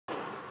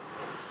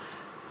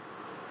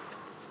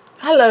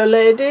Hello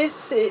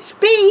ladies, it's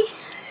me,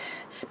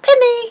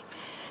 Penny.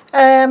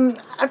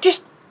 I've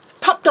just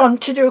popped on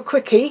to do a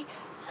quickie.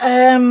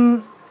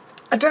 I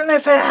don't know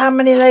how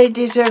many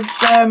ladies have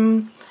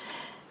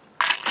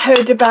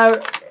heard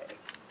about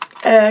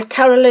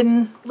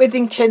Carolyn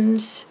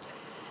Withington's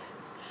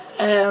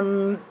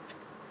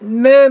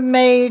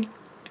Mermaid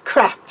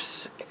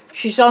crafts.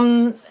 She's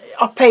on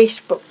our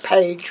Facebook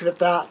page with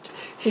that.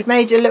 She's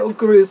made a little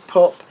group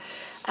up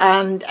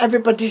and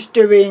everybody's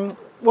doing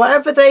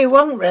whatever they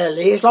want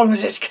really, as long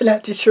as it's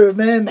connected to a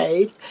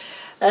mermaid.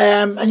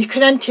 And you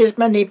can enter as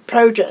many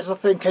projects I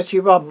think as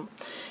you want,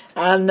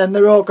 and then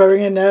they're all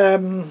going in a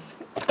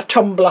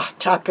Tumblr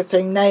type of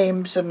thing,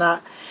 names and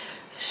that.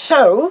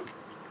 So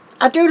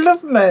I do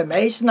love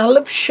mermaids and I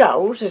love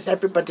shells, as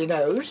everybody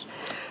knows.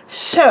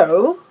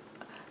 So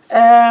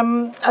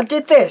I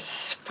did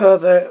this for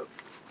the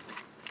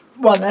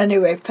one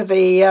anyway, for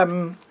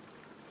the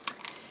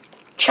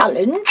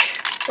challenge,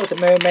 or the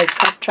Mermaid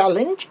Craft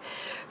Challenge.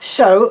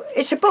 So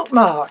it's a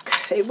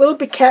bookmark. It will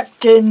be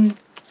kept in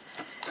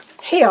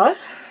here,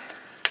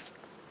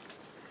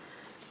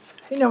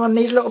 you know, on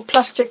these little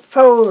plastic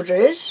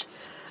folders.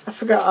 I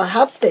forgot I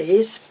had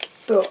these,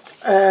 but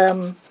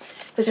as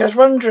I was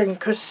wondering,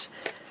 because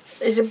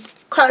there's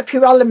quite a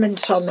few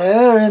elements on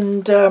her,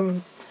 and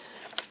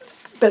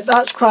but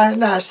that's quite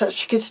nice that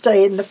she could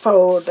stay in the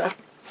folder.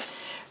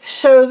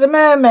 So the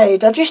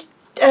mermaid, I just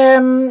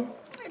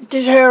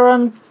did her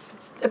on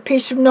a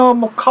piece of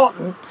normal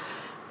cotton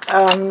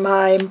and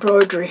my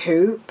embroidery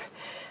hoop,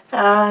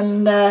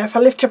 and if I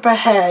lift up her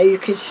hair you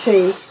can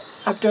see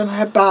I've done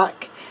her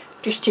back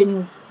just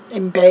in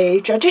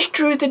beige. I just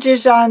drew the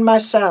design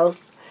myself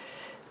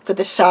for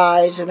the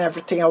size and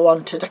everything I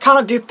wanted. I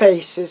can't do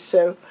faces,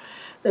 so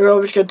they're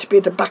always going to be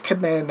the back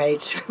of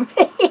mermaids for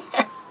me.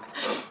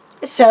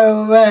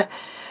 So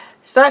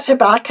that's her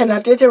back, and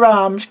I did her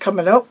arms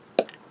coming up,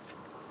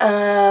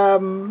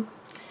 and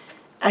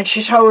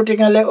she's holding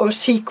a little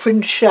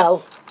sequin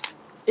shell,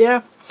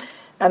 yeah,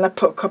 and I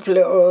put a couple of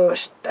little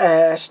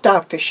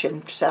starfish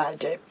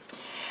inside it.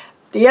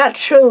 The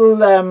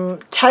actual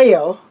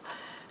tail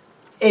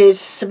is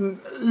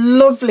some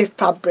lovely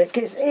fabric.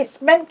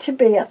 It's meant to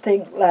be, I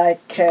think,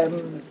 like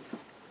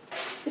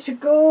it's a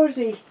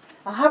gauzy.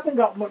 I haven't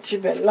got much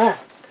of it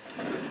left,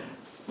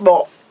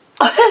 but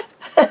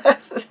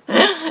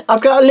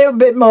I've got a little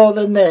bit more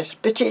than this,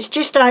 but it's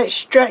just like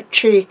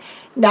stretchy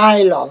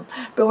nylon.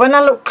 But when I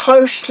look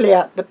closely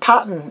at the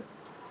pattern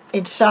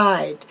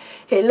inside,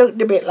 it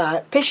looked a bit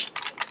like fish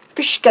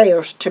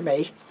scales to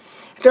me.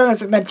 I don't know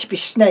if it meant to be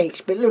snakes,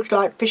 but it looked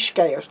like fish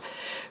scales.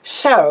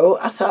 So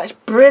I thought it's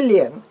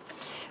brilliant.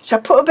 So I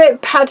put a bit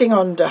of padding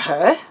under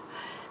her,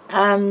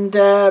 and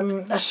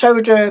I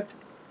sewed her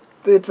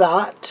with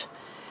that,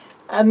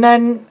 and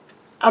then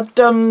I've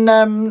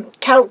done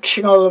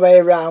couching all the way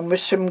around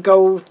with some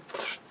gold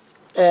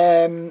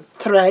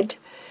thread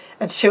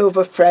and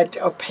silver thread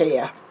up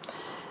here.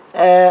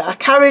 I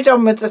carried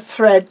on with the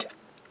thread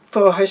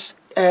for her,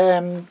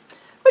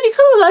 what do you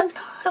call them,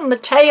 on the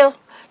tail?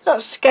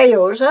 Not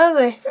scales, are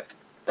they?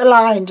 The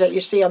lines that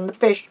you see on the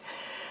fish.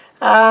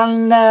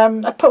 And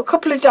I put a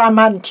couple of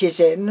diamantes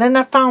in, and then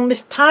I found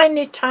this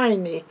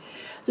tiny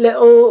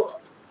little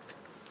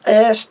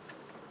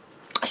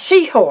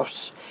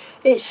seahorse.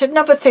 It's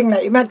another thing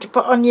that you're meant to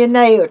put on your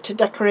nail to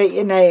decorate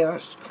your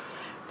nails.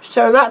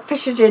 So that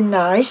fitted in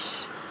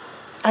nice.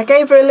 I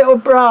gave her a little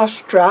bra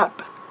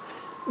strap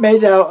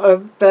made out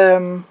of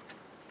the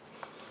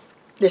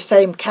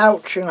same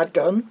couching I'd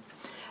done.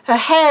 Her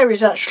hair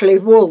is actually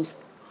wool.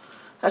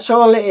 That's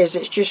all it is.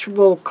 It's just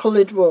wool,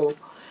 coloured wool.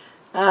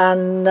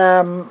 And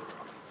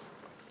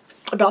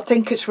but I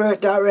think it's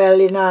worked out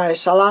really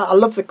nice. I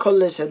love the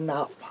colours in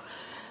that.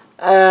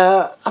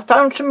 I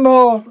found some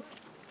more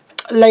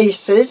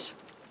laces,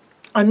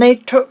 and they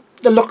took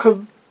the look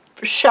of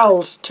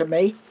shells to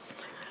me,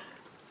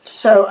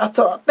 so I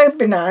thought they'd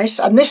be nice.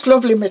 And this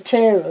lovely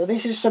material,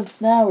 this is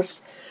something else.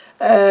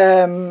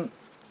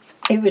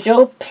 It was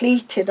all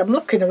pleated. I'm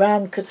looking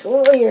around because,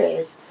 oh, here it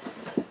is.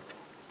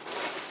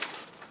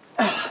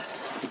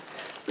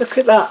 Look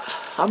at that,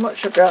 how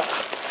much I've got.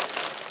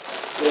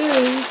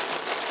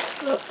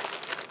 Look.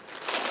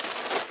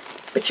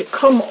 But it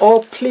come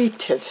all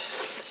pleated,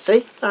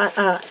 see, like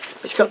that.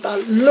 It's got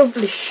that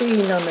lovely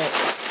sheen on it,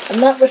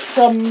 and that was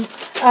from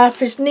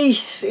Arthur's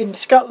niece in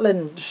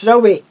Scotland,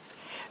 Zoe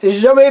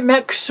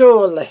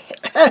McSorley.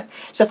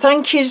 So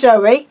thank you,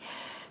 Zoe.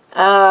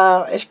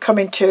 It's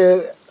coming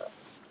to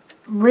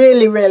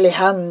really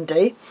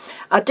handy.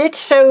 I did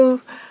sew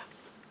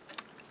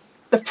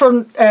the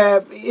front,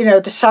 you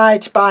know, the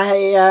sides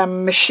by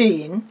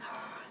machine,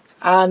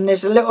 and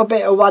there's a little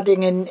bit of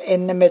wadding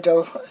in the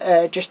middle,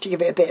 just to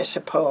give it a bit of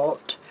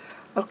support.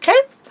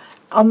 Okay,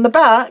 on the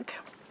back,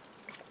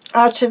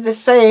 out of the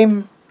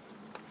same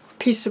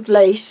piece of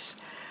lace,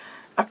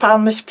 I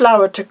found this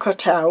flower to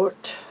cut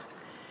out,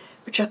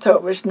 which I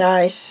thought was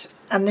nice,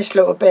 and this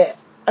little bit,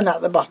 and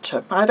at the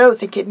bottom. I don't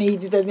think it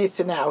needed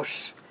anything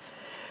else.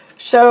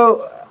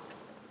 So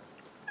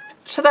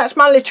that's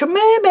my little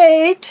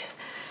mermaid.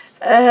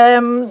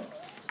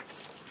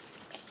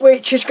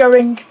 which is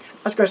going,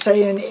 I was going to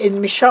say in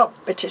my shop,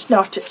 but it's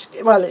not.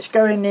 It's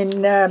going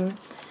in,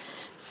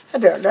 I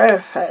don't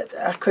know,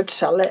 I could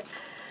sell it.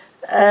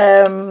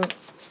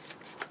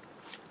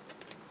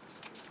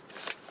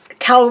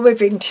 Cal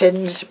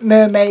Wivington's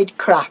Mermaid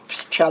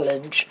Crafts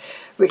Challenge,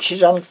 which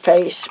is on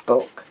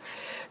Facebook.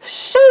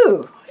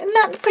 So, isn't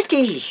that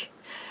pretty?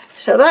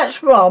 So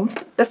that's one.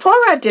 Before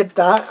I did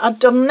that, I'd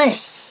done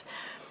this.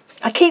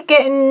 I keep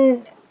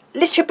getting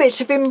little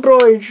bits of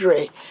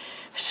embroidery.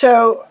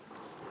 So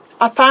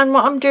I find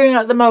what I'm doing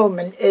at the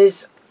moment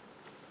is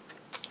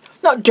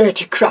not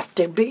dirty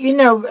crafting, but you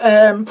know,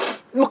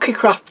 mucky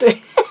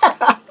crafting,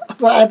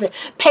 whatever,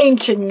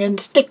 painting and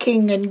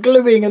sticking and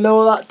gluing and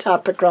all that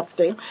type of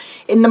crafting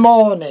in the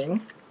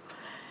morning.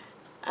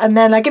 And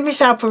then I give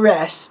myself a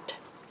rest,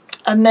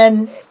 and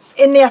then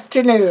in the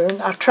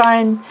afternoon I try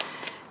and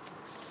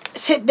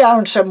sit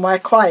down somewhere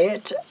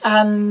quiet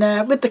and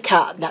with the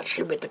cat,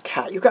 naturally with the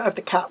cat, you've got to have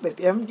the cat with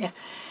you, haven't you?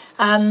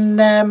 And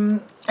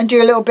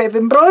do a little bit of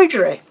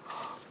embroidery.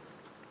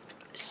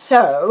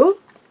 So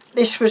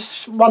this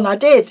was one I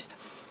did.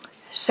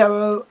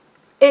 So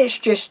it's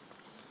just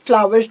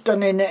flowers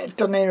done in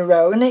a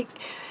row, and it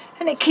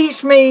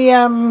keeps me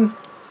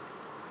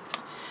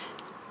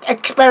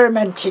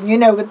experimenting, you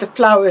know, with the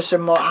flowers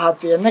and what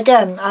have you. And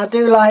again, I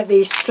do like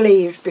these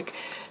sleeves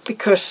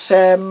because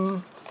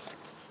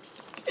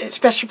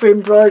especially for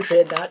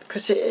embroidery and that,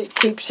 because it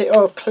keeps it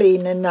all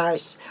clean and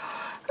nice.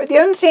 But the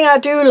only thing I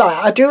do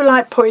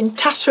like putting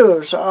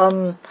tassels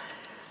on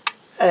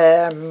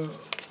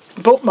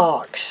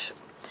bookmarks.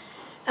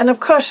 And of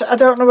course, I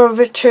don't know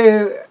whether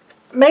to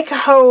make a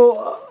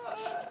hole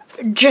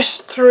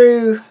just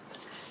through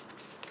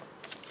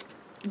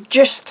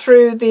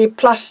the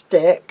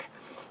plastic,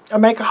 or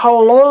make a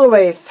hole all the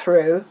way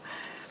through.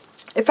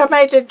 If I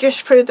made it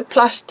just through the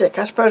plastic,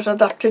 I suppose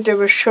I'd have to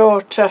do a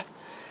shorter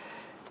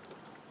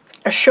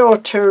I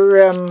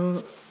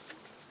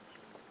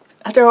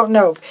don't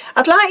know.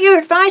 I'd like your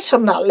advice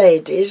on that,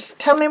 ladies.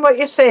 Tell me what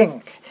you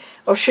think.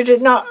 Or should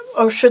it not,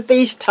 or should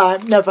these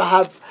type never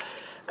have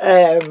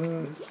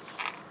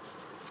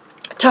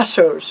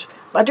tassels?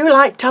 I do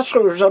like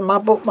tassels on my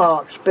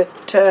bookmarks,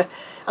 but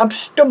I'm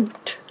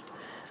stumped.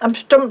 I'm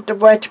stumped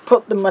of where to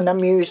put them when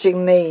I'm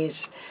using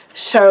these.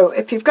 So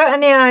if you've got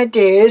any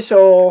ideas,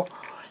 or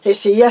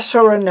it's a yes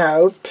or a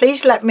no,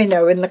 please let me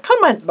know in the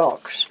comment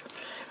box.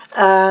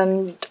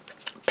 And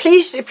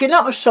please, if you're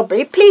not a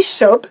subby, please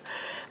sub.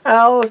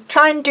 I'll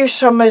try and do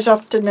some as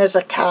often as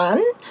I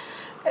can.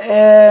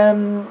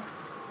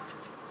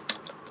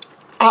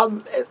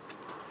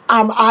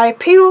 I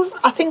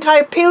think I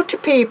appeal to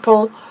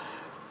people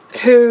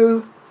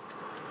who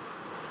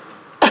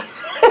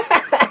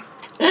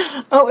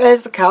oh,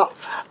 there's the cat.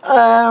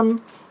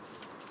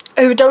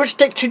 Who don't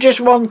stick to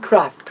just one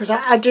craft, because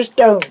I just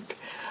don't.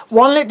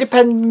 One, it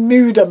depends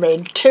mood I'm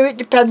in. Two, it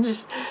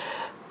depends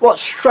what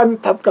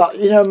strength I've got,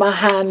 you know, my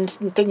hands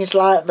and things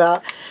like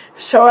that.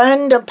 So I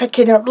end up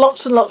picking up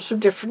lots and lots of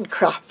different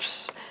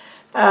crafts.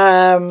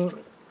 So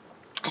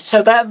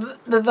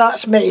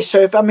that's me.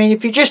 So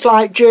if you just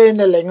like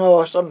journaling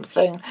or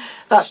something,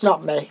 that's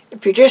not me.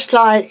 If you just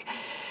like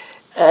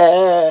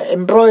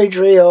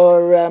embroidery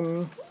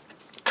or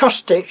cross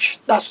stitch,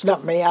 that's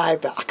not me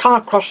either. I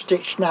can't cross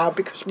stitch now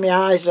because my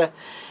eyes are,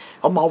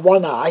 on my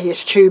one eye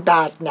is too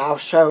bad now,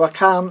 so I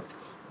can't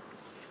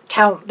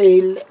count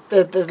the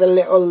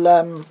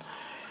little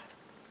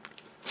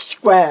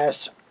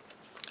squares.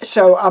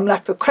 So I'm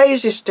left with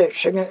crazy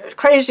stitching,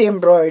 crazy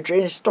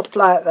embroidery and stuff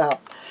like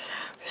that.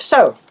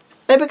 So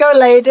there we go,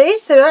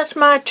 ladies. So that's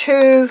my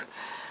two,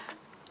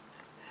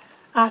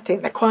 I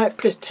think they're quite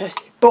pretty,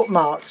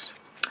 bookmarks.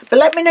 But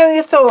let me know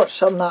your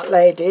thoughts on that,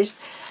 ladies.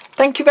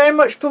 Thank you very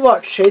much for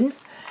watching,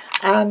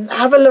 and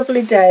have a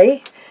lovely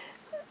day.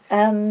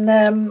 And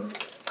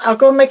I'll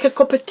go and make a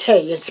cup of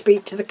tea and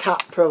speak to the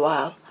cat for a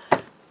while.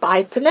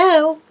 Bye for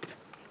now.